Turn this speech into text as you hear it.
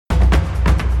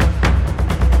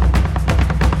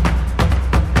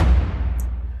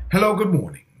Hello, good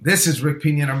morning. This is Rick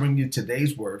Pina, and I'm bringing you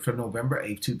today's word for November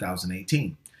 8th,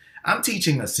 2018. I'm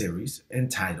teaching a series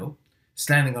entitled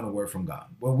Standing on a Word from God,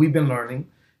 where we've been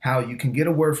learning how you can get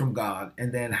a word from God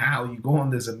and then how you go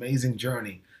on this amazing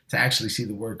journey to actually see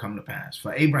the word come to pass.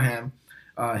 For Abraham,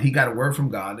 he got a word from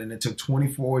God, and it took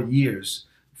 24 years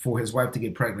for his wife to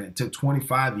get pregnant. It took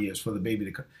 25 years for the baby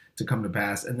to come to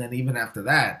pass. And then even after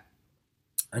that,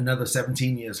 another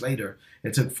 17 years later,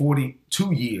 it took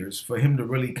 42 years for him to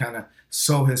really kind of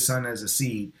sow his son as a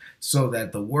seed so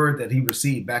that the word that he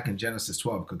received back in Genesis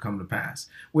 12 could come to pass.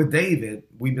 With David,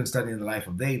 we've been studying the life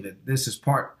of David. This is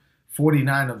part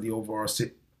 49 of the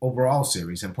overall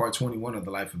series and part 21 of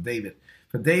the life of David.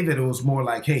 For David, it was more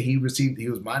like, hey, he was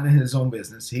minding his own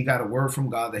business. He got a word from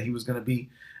God that he was going to be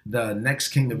the next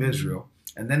king of Israel.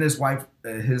 And then his life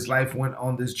went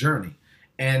on this journey.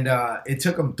 And it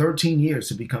took him 13 years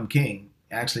to become king.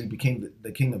 Actually became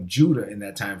the king of Judah in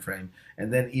that time frame,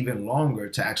 and then even longer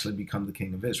to actually become the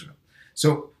king of Israel.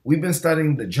 So we've been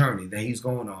studying the journey that he's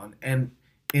going on, and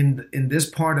in this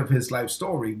part of his life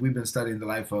story, we've been studying the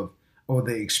life of, or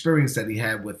the experience that he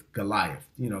had with Goliath.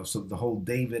 So the whole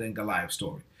David and Goliath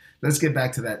story. Let's get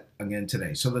back to that again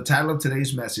today. So the title of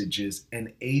today's message is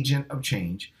An Agent of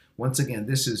Change. Once again,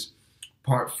 this is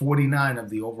part 49 of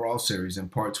the overall series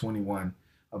and part 21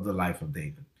 of the life of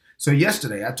David. So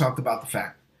yesterday I talked about the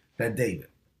fact that David,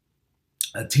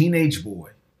 a teenage boy,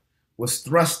 was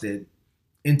thrusted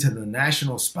into the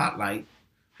national spotlight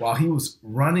while he was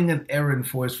running an errand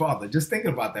for his father. Just think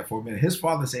about that for a minute. His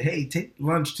father said, hey, take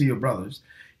lunch to your brothers.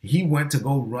 He went to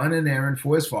go run an errand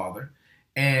for his father.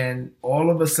 And all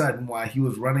of a sudden, while he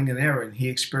was running an errand, he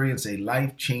experienced a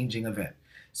life-changing event.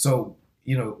 So,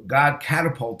 God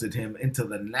catapulted him into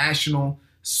the national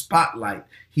spotlight.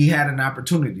 He had an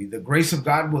opportunity. The grace of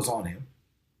God was on him.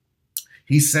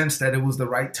 He sensed that it was the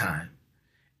right time.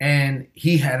 And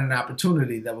he had an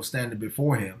opportunity that was standing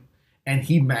before him. And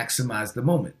he maximized the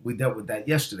moment. We dealt with that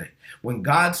yesterday. When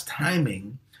God's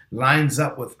timing lines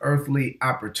up with earthly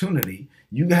opportunity,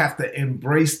 you have to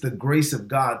embrace the grace of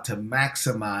God to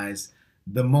maximize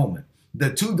the moment.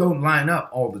 The two don't line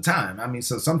up all the time.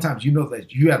 So sometimes you know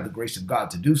that you have the grace of God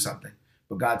to do something,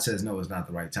 but God says, no, it's not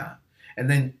the right time. And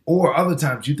then, or other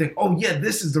times you think, oh yeah,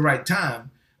 this is the right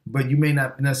time, but you may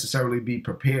not necessarily be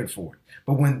prepared for it.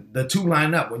 But when the two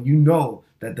line up, when you know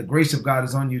that the grace of God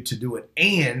is on you to do it,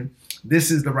 and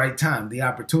this is the right time, the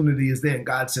opportunity is there, and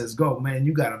God says, go, man,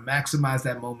 you got to maximize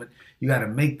that moment. You got to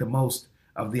make the most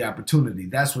of the opportunity.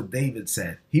 That's what David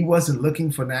said. He wasn't looking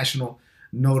for national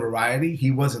notoriety.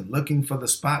 He wasn't looking for the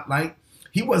spotlight.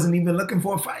 He wasn't even looking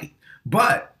for a fight.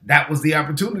 But that was the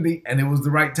opportunity, and it was the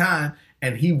right time,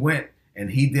 and he went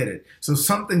and he did it. So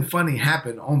something funny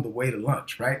happened on the way to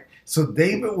lunch, right? So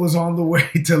David was on the way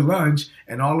to lunch,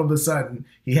 and all of a sudden,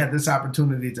 he had this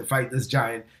opportunity to fight this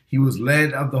giant. He was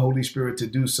led of the Holy Spirit to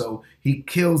do so. He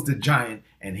kills the giant,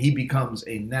 and he becomes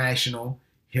a national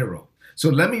hero. So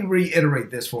let me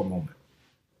reiterate this for a moment.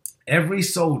 Every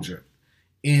soldier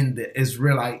in the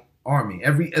Israelite army,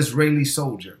 every Israeli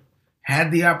soldier had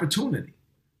the opportunity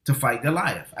to fight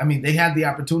Goliath. They had the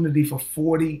opportunity for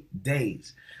 40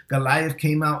 days. Goliath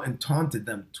came out and taunted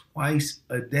them twice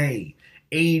a day.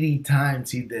 80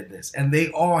 times he did this. And they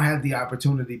all had the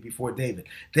opportunity before David.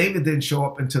 David didn't show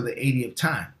up until the 80th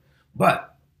time.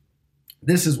 But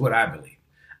this is what I believe.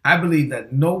 I believe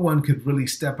that no one could really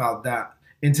step out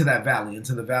into the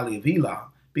valley of Elah,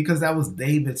 because that was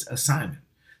David's assignment.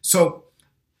 So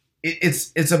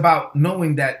it's about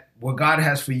knowing that what God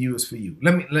has for you is for you.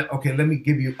 Let me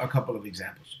give you a couple of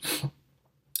examples.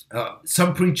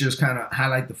 Some preachers kind of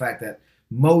highlight the fact that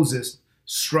Moses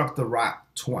struck the rock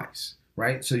twice,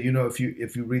 right? So if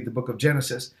you read the book of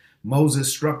Genesis, Moses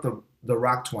struck the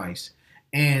rock twice,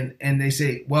 and they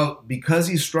say, well, because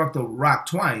he struck the rock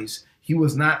twice, he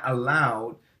was not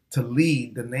allowed to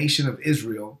lead the nation of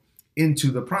Israel into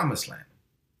the promised land.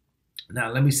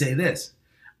 Now, let me say this.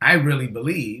 I really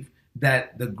believe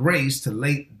that the grace to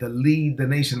lead the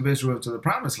nation of Israel to the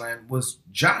promised land was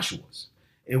Joshua's.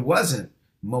 It wasn't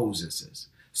Moses's.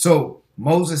 So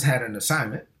Moses had an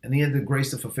assignment, and he had the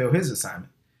grace to fulfill his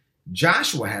assignment.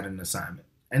 Joshua had an assignment,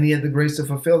 and he had the grace to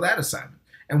fulfill that assignment.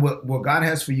 And what God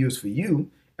has for you is for you,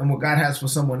 and what God has for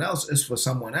someone else is for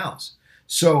someone else.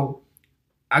 So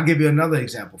I'll give you another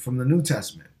example from the New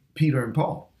Testament, Peter and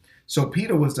Paul. So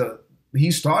Peter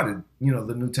he started,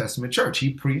 the New Testament church.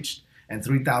 He preached, and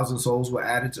 3,000 souls were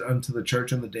added unto the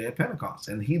church on the day of Pentecost.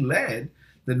 And he led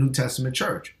the New Testament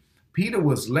church. Peter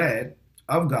was led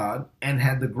of God and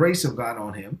had the grace of God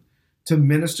on him to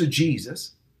minister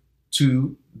Jesus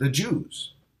to the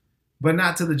Jews, but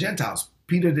not to the Gentiles.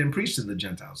 Peter didn't preach to the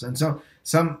Gentiles. And so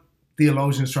some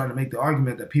theologians trying to make the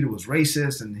argument that Peter was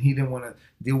racist and he didn't want to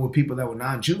deal with people that were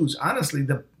non-Jews. Honestly,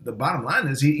 the bottom line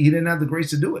is he didn't have the grace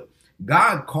to do it.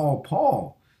 God called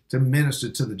Paul to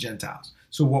minister to the Gentiles.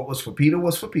 So what was for Peter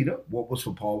was for Peter. What was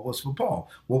for Paul was for Paul.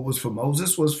 What was for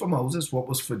Moses was for Moses. What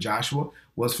was for Joshua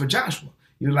was for Joshua.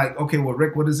 You're like, okay, well,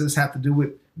 Rick, what does this have to do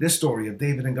with this story of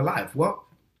David and Goliath? Well,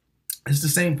 it's the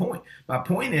same point. My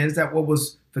point is that what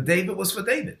was for David was for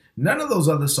David. None of those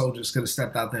other soldiers could have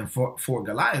stepped out there for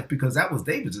Goliath because that was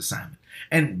David's assignment.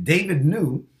 And David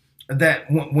knew that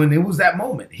when it was that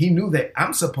moment, he knew that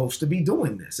I'm supposed to be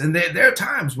doing this. And there are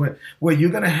times where you're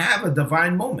going to have a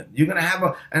divine moment. You're going to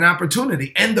have an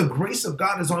opportunity, and the grace of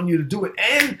God is on you to do it.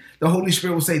 And the Holy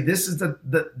Spirit will say, this is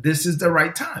the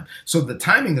right time. So the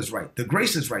timing is right. The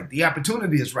grace is right. The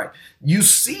opportunity is right. You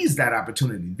seize that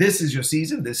opportunity. This is your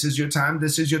season. This is your time.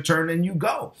 This is your turn. And you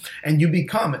go and you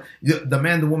become the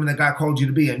man, the woman that God called you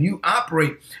to be. And you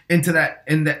operate into that,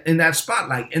 in that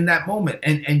spotlight, in that moment.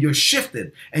 And you're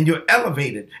shifted and you're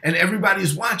elevated and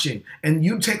everybody's watching, and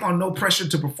you take on no pressure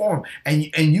to perform,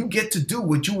 and you get to do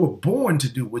what you were born to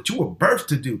do, what you were birthed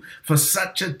to do for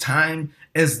such a time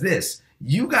as this.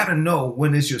 You got to know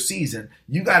when is your season.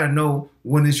 You got to know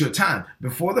when is your time.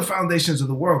 Before the foundations of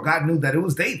the world, God knew that it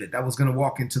was David that was going to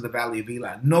walk into the valley of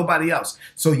Eli, nobody else.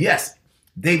 So yes,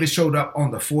 David showed up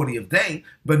on the 40th day,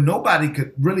 but nobody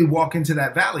could really walk into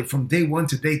that valley from day 1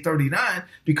 to day 39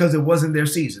 because it wasn't their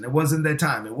season. It wasn't their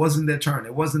time. It wasn't their turn.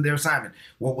 It wasn't their assignment.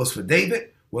 What was for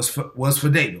David was for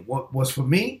David. What was for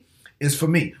me is for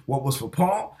me. What was for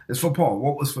Paul is for Paul.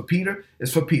 What was for Peter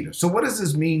is for Peter. So what does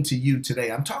this mean to you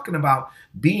today? I'm talking about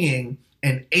being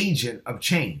an agent of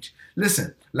change.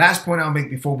 Listen, last point I'll make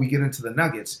before we get into the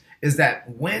nuggets is that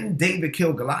when David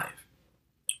killed Goliath,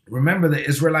 remember the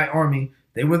Israelite army,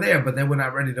 they were there, but they were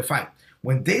not ready to fight.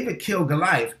 When David killed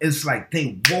Goliath, it's like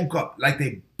they woke up, like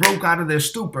they broke out of their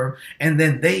stupor, and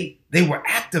then they were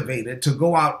activated to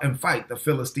go out and fight the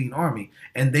Philistine army,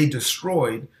 and they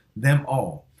destroyed them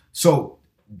all. So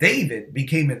David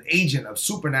became an agent of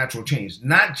supernatural change,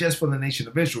 not just for the nation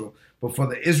of Israel, but for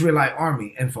the Israelite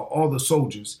army and for all the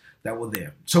soldiers that were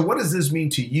there. So what does this mean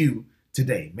to you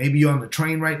today? Maybe you're on the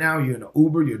train right now, you're in an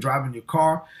Uber, you're driving your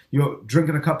car, you're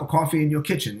drinking a cup of coffee in your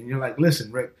kitchen, and you're like,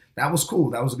 listen, Rick, that was cool.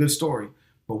 That was a good story.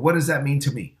 But what does that mean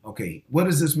to me? Okay, what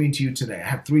does this mean to you today? I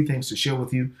have 3 things to share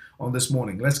with you on this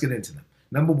morning. Let's get into them.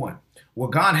 Number 1,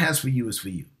 what God has for you is for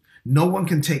you. No one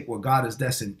can take what God has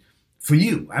destined for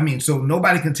you. So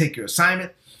nobody can take your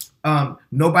assignment.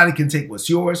 Nobody can take what's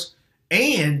yours.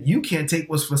 And you can't take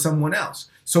what's for someone else.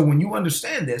 So when you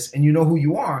understand this and you know who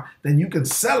you are, then you can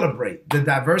celebrate the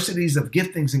diversities of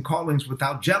giftings and callings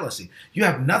without jealousy. You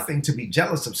have nothing to be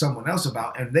jealous of someone else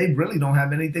about, and they really don't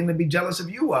have anything to be jealous of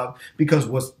you of, because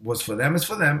what's for them is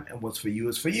for them, and what's for you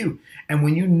is for you. And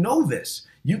when you know this,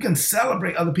 you can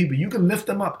celebrate other people. You can lift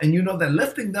them up, and you know that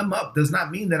lifting them up does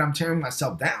not mean that I'm tearing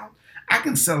myself down. I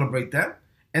can celebrate them,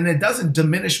 and it doesn't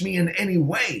diminish me in any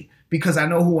way because I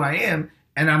know who I am,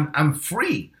 and I'm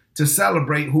free to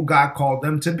celebrate who God called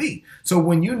them to be. So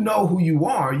when you know who you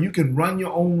are, you can run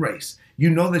your own race. You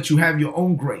know that you have your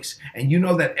own grace, and you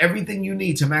know that everything you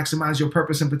need to maximize your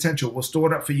purpose and potential was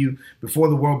stored up for you before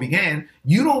the world began.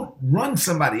 You don't run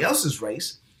somebody else's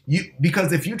race,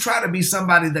 because if you try to be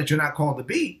somebody that you're not called to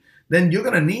be, then you're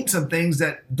going to need some things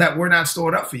that were not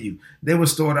stored up for you. They were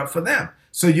stored up for them.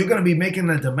 So you're going to be making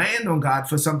a demand on God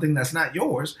for something that's not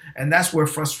yours, and that's where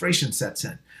frustration sets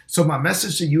in. So my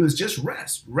message to you is just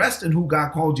rest. Rest in who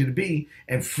God called you to be,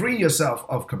 and free yourself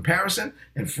of comparison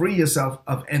and free yourself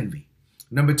of envy.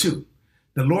 Number 2,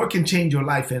 the Lord can change your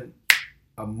life in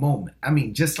a moment.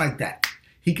 Just like that.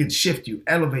 He can shift you,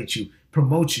 elevate you,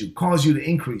 promote you, cause you to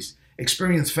increase,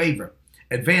 experience favor,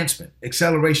 advancement,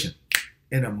 acceleration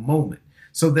in a moment.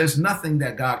 So there's nothing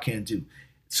that God can't do.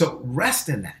 So rest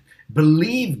in that.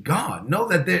 Believe God. Know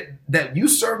that you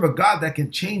serve a God that can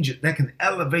change it, that can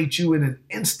elevate you in an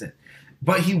instant.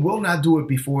 But he will not do it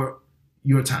before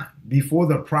your time, before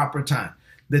the proper time.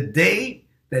 The day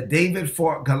that David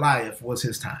fought Goliath was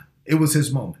his time. It was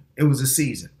his moment. It was a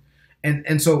season.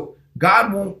 And so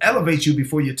God won't elevate you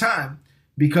before your time,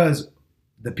 because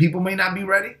the people may not be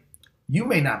ready. You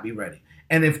may not be ready.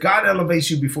 And if God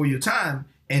elevates you before your time,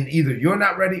 and either you're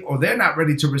not ready or they're not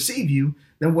ready to receive you,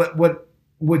 then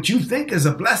what you think is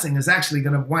a blessing is actually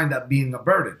going to wind up being a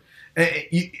burden.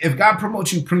 If God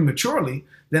promotes you prematurely,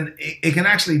 then it can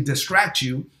actually distract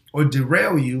you or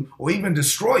derail you or even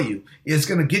destroy you. It's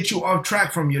going to get you off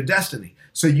track from your destiny.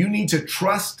 So you need to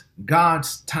trust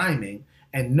God's timing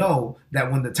and know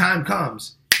that when the time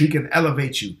comes, he can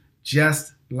elevate you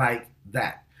just like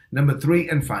that. Number 3,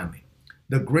 and finally,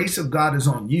 the grace of God is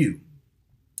on you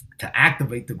to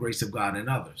activate the grace of God in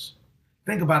others.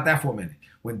 Think about that for a minute.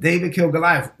 When David killed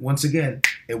Goliath, once again,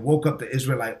 it woke up the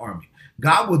Israelite army.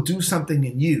 God will do something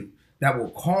in you that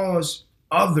will cause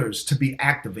others to be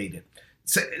activated.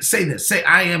 Say this. Say,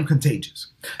 I am contagious.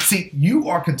 See, you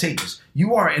are contagious.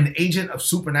 You are an agent of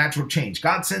supernatural change.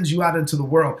 God sends you out into the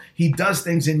world. He does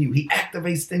things in you. He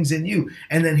activates things in you.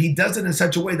 And then he does it in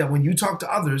such a way that when you talk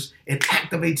to others, it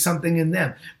activates something in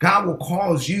them. God will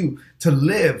cause you to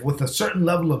live with a certain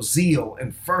level of zeal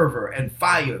and fervor and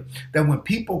fire that when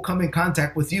people come in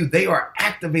contact with you, they are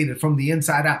activated from the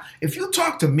inside out. If you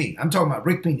talk to me, I'm talking about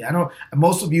Rick Pina.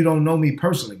 Most of you don't know me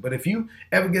personally, but if you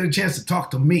ever get a chance to talk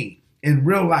to me, in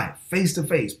real life, face to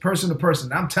face, person to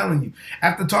person, I'm telling you,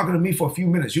 after talking to me for a few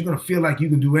minutes, you're going to feel like you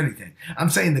can do anything.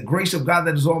 I'm saying the grace of God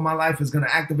that is on my life is going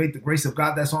to activate the grace of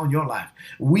God that's on your life.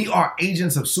 We are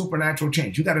agents of supernatural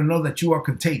change. You got to know that you are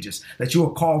contagious, that you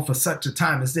are called for such a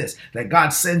time as this, that God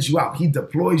sends you out. He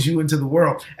deploys you into the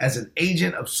world as an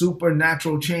agent of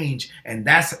supernatural change. And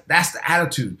that's the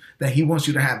attitude that he wants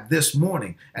you to have this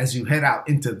morning as you head out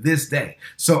into this day.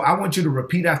 So I want you to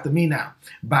repeat after me now.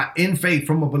 In faith,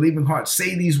 from a believing heart,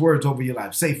 say these words over your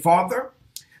life. Say, Father,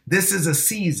 this is a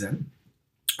season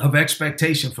of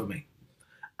expectation for me.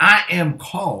 I am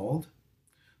called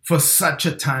for such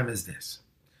a time as this.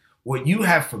 What you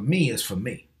have for me is for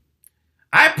me.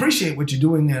 I appreciate what you're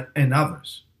doing in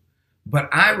others, but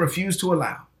I refuse to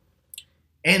allow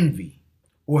envy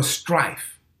or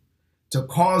strife to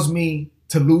cause me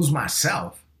to lose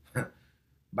myself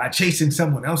by chasing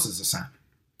someone else's assignment.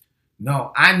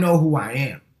 No, I know who I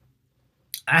am.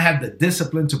 I have the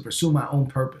discipline to pursue my own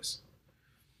purpose.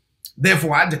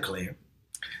 Therefore, I declare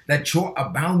that your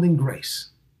abounding grace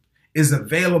is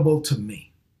available to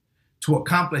me to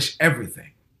accomplish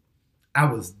everything I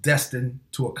was destined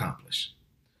to accomplish.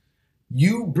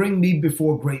 You bring me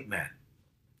before great men.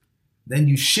 Then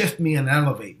you shift me and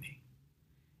elevate me.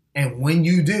 And when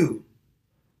you do,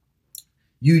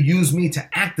 you use me to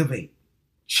activate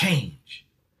change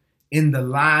in the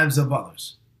lives of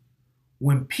others.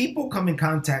 When people come in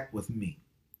contact with me,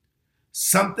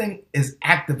 something is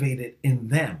activated in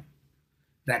them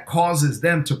that causes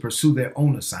them to pursue their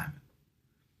own assignment.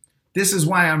 This is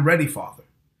why I'm ready, Father,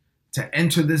 to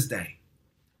enter this day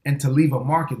and to leave a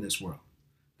mark in this world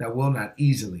that will not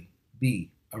easily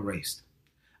be erased.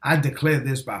 I declare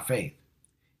this by faith.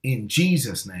 In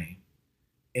Jesus' name,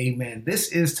 amen.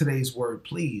 This is today's word.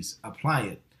 Please apply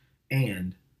it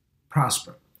and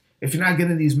prosper. If you're not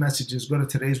getting these messages, go to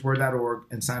todaysword.org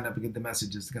and sign up and get the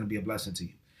messages. It's going to be a blessing to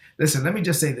you. Listen, let me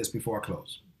just say this before I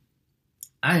close.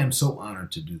 I am so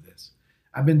honored to do this.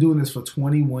 I've been doing this for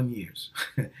 21 years.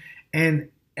 and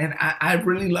I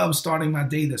really love starting my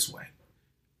day this way.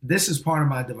 This is part of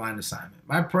my divine assignment.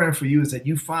 My prayer for you is that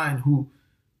you find who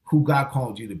God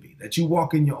called you to be, that you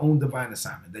walk in your own divine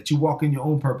assignment, that you walk in your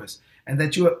own purpose, and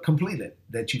that you complete it,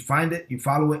 that you find it, you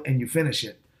follow it, and you finish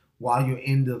it while you're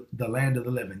in the land of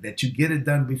the living, that you get it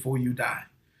done before you die,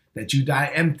 that you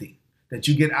die empty, that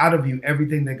you get out of you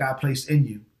everything that God placed in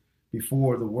you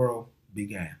before the world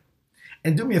began.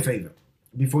 And do me a favor,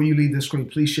 before you leave the screen,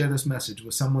 please share this message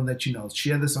with someone that you know.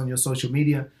 Share this on your social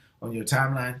media, on your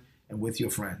timeline, and with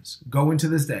your friends. Go into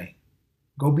this day.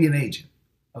 Go be an agent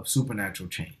of supernatural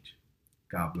change.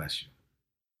 God bless you.